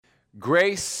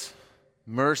Grace,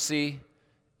 mercy,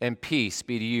 and peace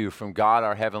be to you from God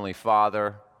our Heavenly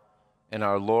Father and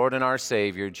our Lord and our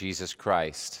Savior, Jesus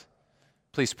Christ.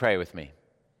 Please pray with me.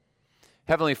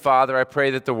 Heavenly Father, I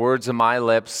pray that the words of my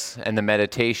lips and the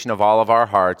meditation of all of our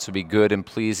hearts will be good and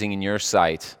pleasing in your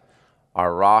sight,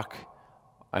 our rock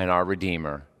and our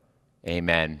Redeemer.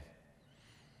 Amen.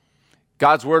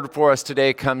 God's word for us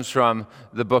today comes from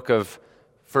the book of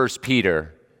 1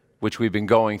 Peter, which we've been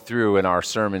going through in our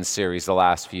sermon series the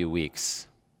last few weeks.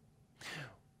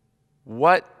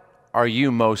 What are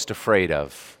you most afraid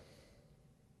of?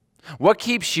 What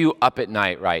keeps you up at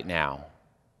night right now?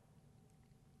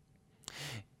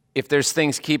 If there's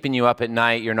things keeping you up at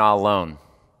night, you're not alone.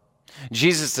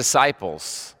 Jesus'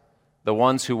 disciples, the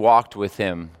ones who walked with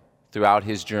him throughout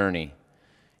his journey,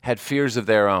 had fears of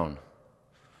their own.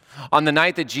 On the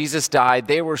night that Jesus died,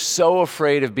 they were so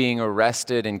afraid of being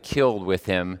arrested and killed with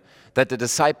him that the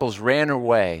disciples ran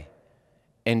away.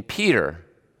 And Peter,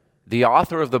 the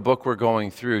author of the book we're going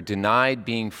through, denied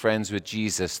being friends with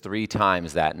Jesus 3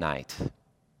 times that night.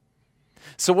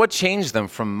 So what changed them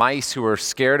from mice who were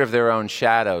scared of their own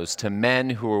shadows to men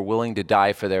who were willing to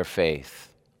die for their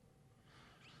faith?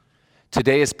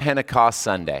 Today is Pentecost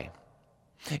Sunday.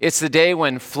 It's the day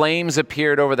when flames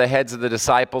appeared over the heads of the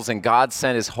disciples and God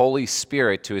sent his Holy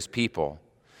Spirit to his people.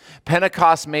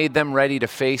 Pentecost made them ready to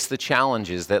face the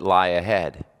challenges that lie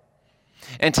ahead.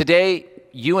 And today,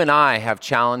 you and I have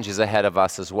challenges ahead of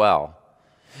us as well,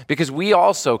 because we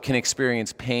also can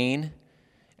experience pain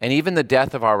and even the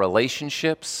death of our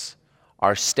relationships,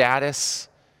 our status,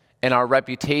 and our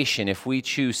reputation if we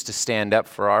choose to stand up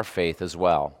for our faith as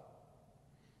well.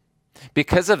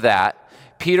 Because of that,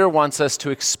 Peter wants us to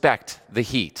expect the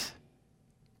heat.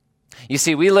 You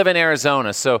see, we live in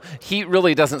Arizona, so heat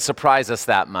really doesn't surprise us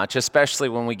that much, especially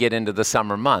when we get into the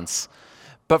summer months.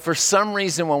 But for some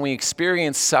reason, when we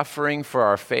experience suffering for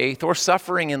our faith or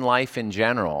suffering in life in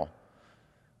general,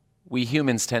 we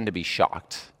humans tend to be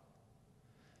shocked.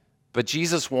 But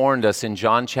Jesus warned us in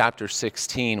John chapter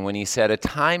 16 when he said, "A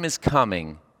time is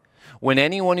coming when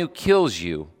anyone who kills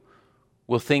you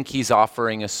will think he's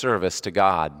offering a service to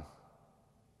God."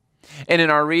 And in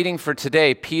our reading for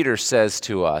today, Peter says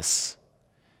to us,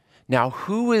 "Now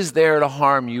who is there to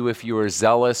harm you if you are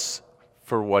zealous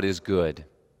for what is good?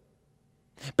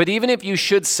 But even if you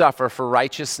should suffer for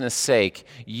righteousness' sake,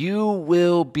 you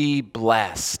will be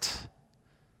blessed.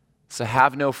 So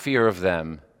have no fear of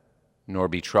them, nor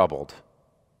be troubled."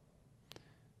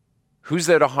 Who's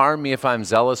there to harm me if I'm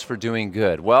zealous for doing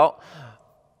good? Well,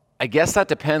 I guess that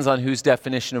depends on whose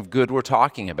definition of good we're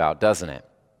talking about, doesn't it?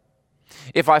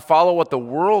 If I follow what the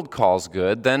world calls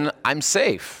good, then I'm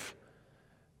safe.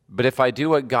 But if I do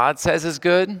what God says is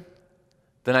good,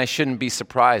 then I shouldn't be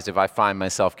surprised if I find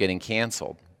myself getting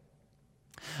canceled.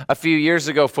 A few years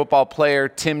ago, football player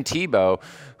Tim Tebow,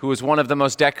 who was one of the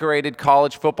most decorated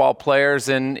college football players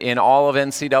in all of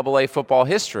NCAA football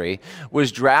history,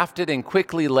 was drafted and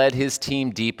quickly led his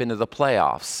team deep into the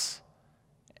playoffs,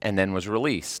 and then was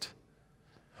released.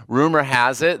 Rumor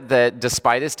has it that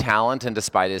despite his talent and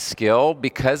despite his skill,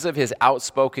 because of his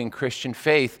outspoken Christian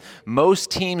faith, most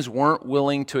teams weren't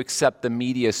willing to accept the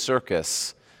media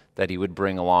circus that he would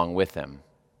bring along with him.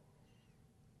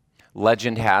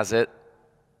 Legend has it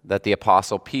that the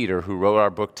Apostle Peter, who wrote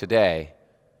our book today,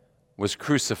 was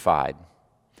crucified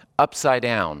upside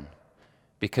down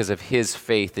because of his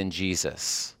faith in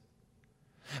Jesus.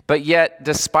 But yet,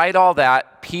 despite all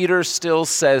that, Peter still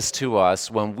says to us,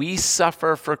 when we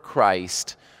suffer for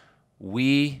Christ,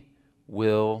 we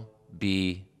will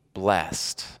be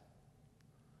blessed.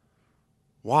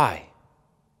 Why?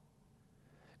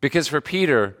 Because for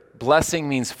Peter, blessing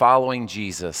means following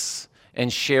Jesus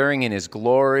and sharing in his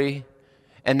glory,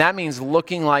 and that means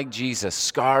looking like Jesus,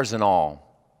 scars and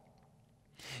all.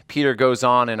 Peter goes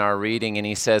on in our reading and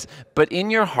he says, "But in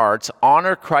your hearts,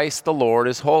 honor Christ the Lord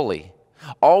as holy,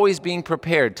 always being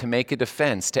prepared to make a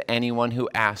defense to anyone who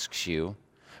asks you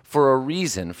for a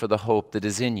reason for the hope that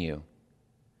is in you.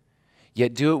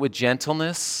 Yet do it with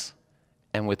gentleness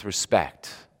and with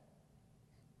respect."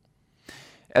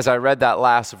 As I read that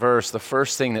last verse, the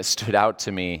first thing that stood out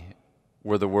to me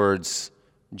were the words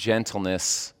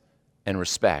gentleness and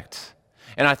respect.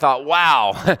 And I thought,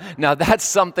 wow, now that's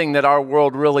something that our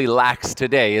world really lacks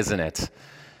today, isn't it?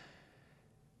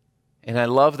 And I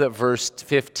love that verse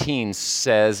 15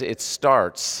 says it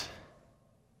starts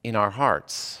in our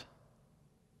hearts.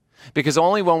 Because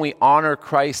only when we honor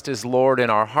Christ as Lord in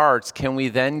our hearts can we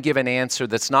then give an answer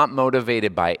that's not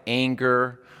motivated by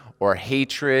anger or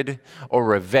hatred or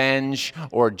revenge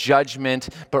or judgment,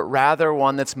 but rather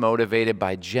one that's motivated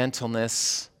by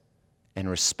gentleness and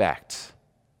respect.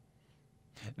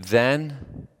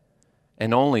 Then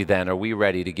and only then are we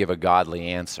ready to give a godly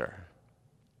answer.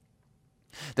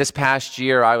 This past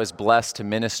year, I was blessed to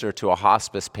minister to a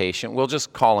hospice patient. We'll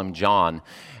just call him John.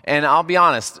 And I'll be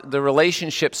honest, the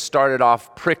relationship started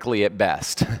off prickly at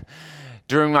best.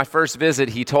 During my first visit,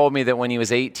 he told me that when he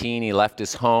was 18, he left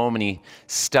his home and he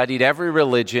studied every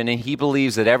religion, and he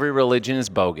believes that every religion is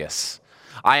bogus.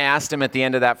 I asked him at the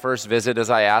end of that first visit, as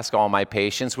I ask all my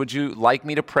patients, would you like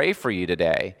me to pray for you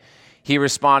today? He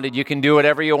responded, you can do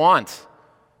whatever you want,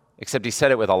 except he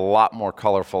said it with a lot more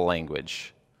colorful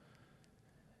language.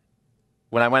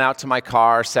 When I went out to my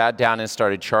car, sat down and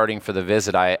started charting for the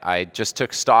visit, I just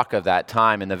took stock of that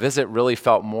time, and the visit really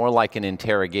felt more like an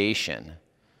interrogation.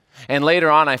 And later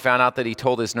on, I found out that he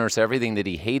told his nurse everything that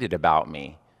he hated about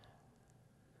me.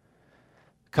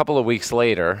 A couple of weeks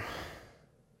later,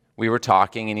 we were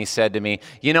talking, and he said to me,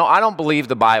 I don't believe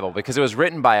the Bible because it was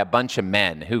written by a bunch of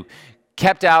men who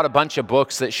kept out a bunch of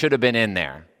books that should have been in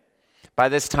there. By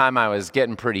this time, I was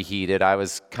getting pretty heated. I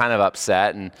was kind of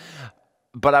upset,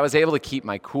 but I was able to keep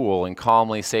my cool and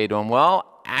calmly say to him,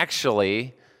 well,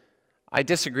 actually, I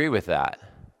disagree with that.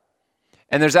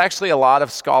 And there's actually a lot of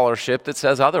scholarship that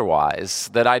says otherwise,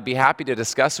 that I'd be happy to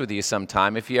discuss with you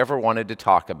sometime if you ever wanted to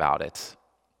talk about it.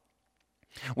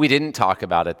 We didn't talk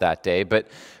about it that day, but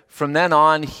from then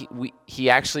on, he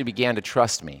actually began to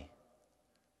trust me.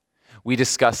 We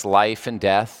discussed life and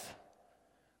death.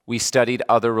 We studied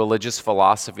other religious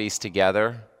philosophies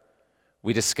together.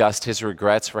 We discussed his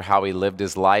regrets for how he lived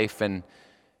his life and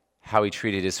how he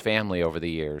treated his family over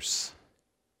the years.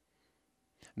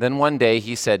 Then one day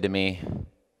he said to me,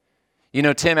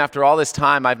 Tim, after all this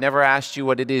time, I've never asked you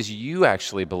what it is you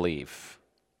actually believe.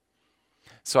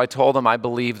 So I told him I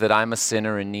believe that I'm a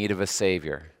sinner in need of a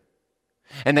Savior,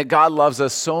 and that God loves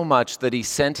us so much that he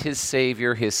sent his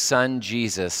Savior, his Son,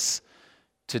 Jesus,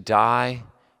 to die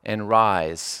and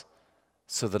rise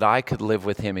so that I could live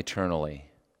with him eternally.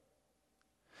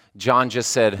 John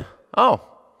just said, oh,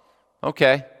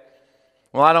 okay.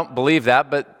 Well, I don't believe that,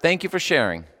 but thank you for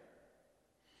sharing.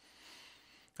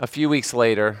 A few weeks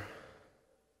later,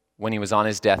 when he was on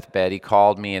his deathbed, he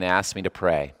called me and asked me to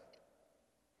pray.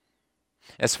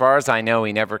 As far as I know,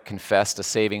 he never confessed a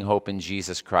saving hope in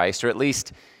Jesus Christ, or at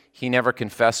least he never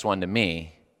confessed one to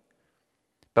me.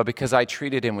 But because I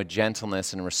treated him with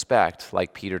gentleness and respect,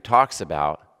 like Peter talks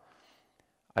about,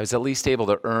 I was at least able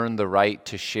to earn the right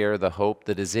to share the hope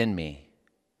that is in me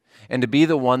and to be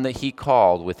the one that he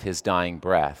called with his dying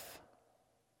breath.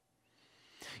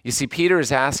 You see, Peter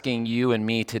is asking you and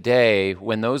me today,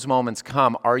 when those moments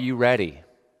come, are you ready?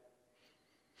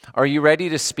 Are you ready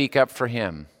to speak up for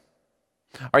him?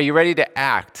 Are you ready to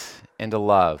act and to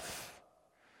love?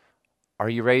 Are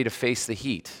you ready to face the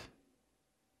heat?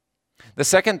 The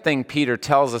second thing Peter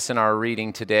tells us in our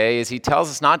reading today is he tells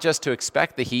us not just to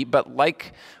expect the heat, but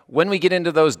like when we get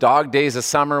into those dog days of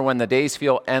summer when the days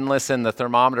feel endless and the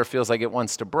thermometer feels like it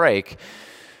wants to break,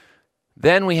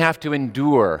 then we have to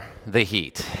endure the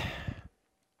heat.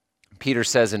 Peter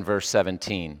says in verse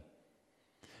 17,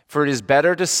 "For it is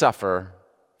better to suffer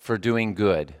for doing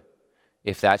good,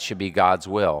 if that should be God's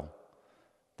will,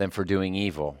 than for doing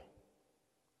evil.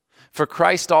 For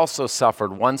Christ also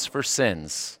suffered once for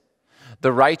sins,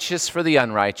 the righteous for the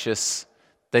unrighteous,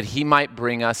 that he might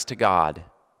bring us to God,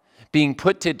 being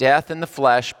put to death in the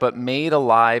flesh, but made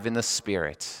alive in the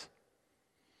Spirit."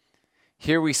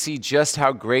 Here we see just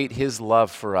how great his love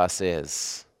for us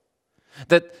is.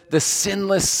 That the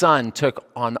sinless Son took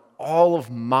on all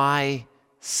of my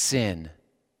sin.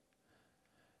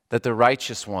 That the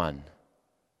righteous one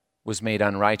was made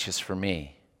unrighteous for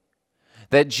me.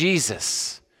 That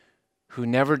Jesus, who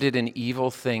never did an evil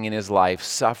thing in his life,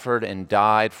 suffered and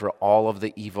died for all of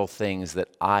the evil things that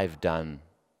I've done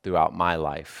throughout my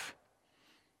life.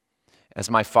 As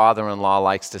my father-in-law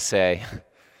likes to say,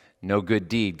 no good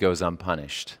deed goes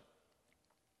unpunished.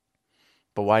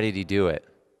 But why did he do it?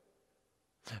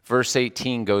 Verse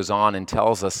 18 goes on and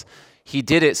tells us he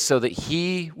did it so that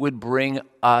he would bring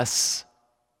us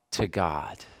to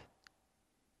God.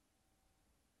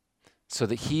 So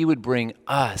that he would bring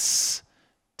us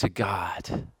to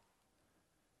God.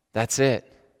 That's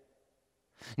it.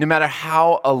 No matter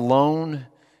how alone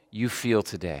you feel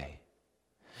today,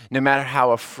 no matter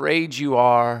how afraid you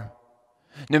are,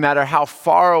 no matter how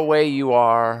far away you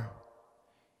are,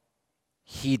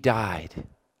 he died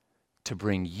to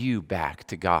bring you back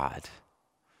to God.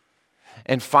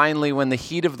 And finally, when the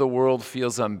heat of the world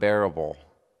feels unbearable,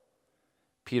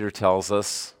 Peter tells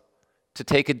us to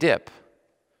take a dip.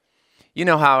 You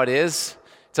know how it is.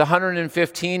 It's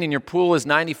 115 and your pool is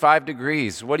 95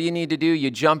 degrees. What do you need to do?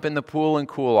 You jump in the pool and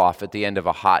cool off at the end of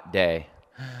a hot day.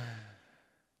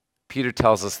 Peter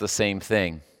tells us the same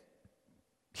thing.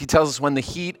 He tells us when the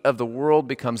heat of the world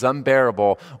becomes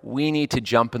unbearable, we need to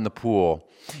jump in the pool.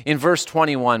 In verse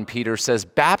 21, Peter says,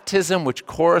 baptism which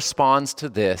corresponds to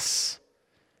this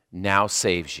now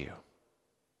saves you.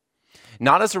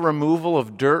 Not as a removal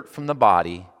of dirt from the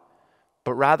body,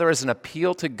 but rather as an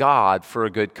appeal to God for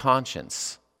a good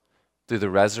conscience through the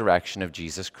resurrection of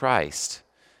Jesus Christ,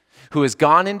 who has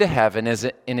gone into heaven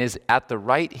and is at the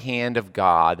right hand of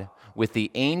God with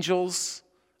the angels,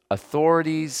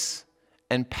 authorities,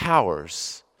 and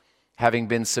powers having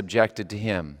been subjected to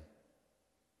him.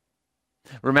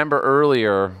 Remember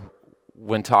earlier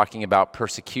when talking about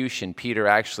persecution, Peter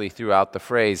actually threw out the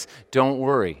phrase, don't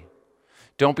worry,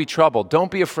 don't be troubled,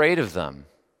 don't be afraid of them.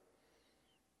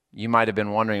 You might have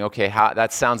been wondering, okay,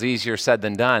 that sounds easier said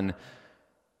than done,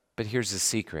 but here's the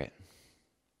secret.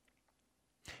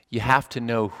 You have to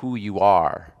know who you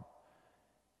are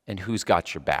and who's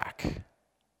got your back.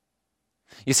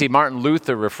 You see, Martin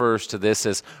Luther refers to this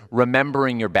as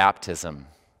remembering your baptism.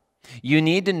 You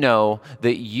need to know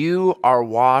that you are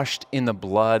washed in the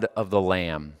blood of the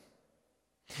Lamb.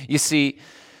 You see,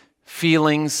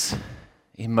 feelings,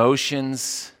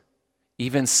 emotions,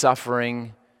 even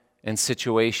suffering and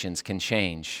situations can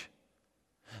change.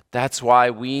 That's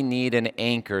why we need an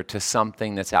anchor to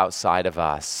something that's outside of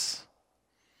us.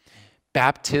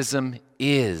 Baptism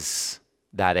is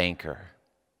that anchor.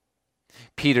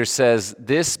 Peter says,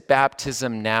 this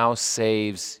baptism now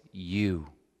saves you.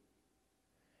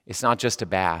 It's not just a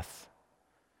bath,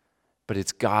 but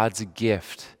it's God's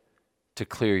gift to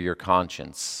clear your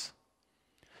conscience,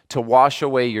 to wash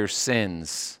away your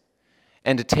sins,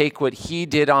 and to take what he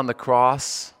did on the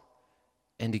cross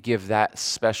and to give that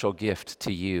special gift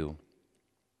to you.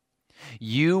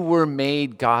 You were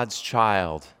made God's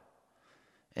child,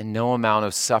 and no amount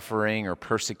of suffering or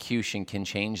persecution can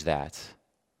change that.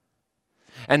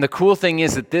 And the cool thing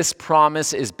is that this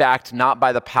promise is backed not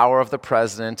by the power of the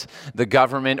president, the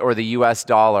government, or the US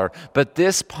dollar, but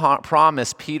this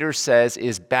promise, Peter says,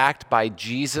 is backed by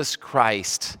Jesus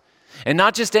Christ. And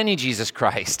not just any Jesus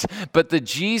Christ, but the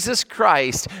Jesus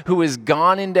Christ who has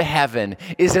gone into heaven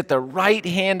is at the right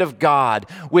hand of God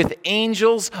with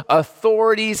angels,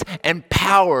 authorities, and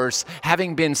powers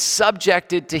having been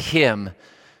subjected to him,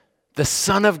 the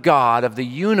Son of God of the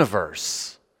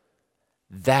universe.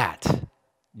 That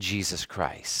Jesus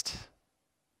Christ.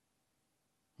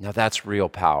 Now that's real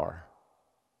power.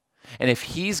 And if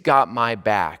he's got my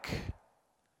back,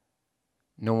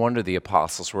 no wonder the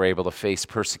apostles were able to face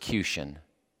persecution,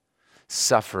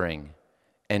 suffering,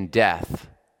 and death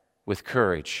with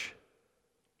courage.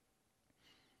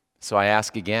 So I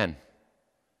ask again,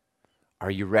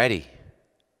 are you ready?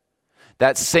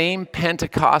 That same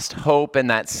Pentecost hope and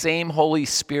that same Holy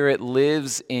Spirit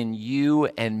lives in you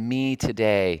and me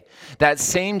today. That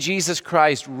same Jesus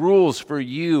Christ rules for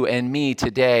you and me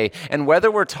today. And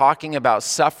whether we're talking about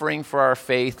suffering for our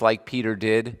faith like Peter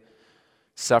did,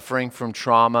 suffering from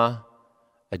trauma,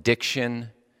 addiction,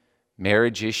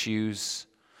 marriage issues,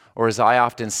 or as I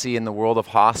often see in the world of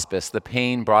hospice, the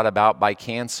pain brought about by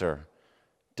cancer,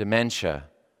 dementia,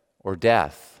 or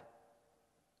death,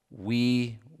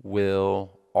 we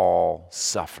will all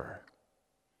suffer.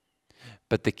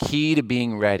 But the key to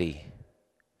being ready,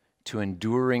 to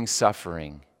enduring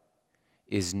suffering,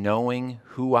 is knowing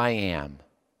who I am,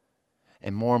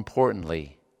 and more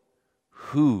importantly,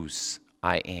 whose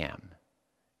I am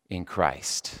in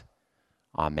Christ.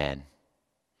 Amen.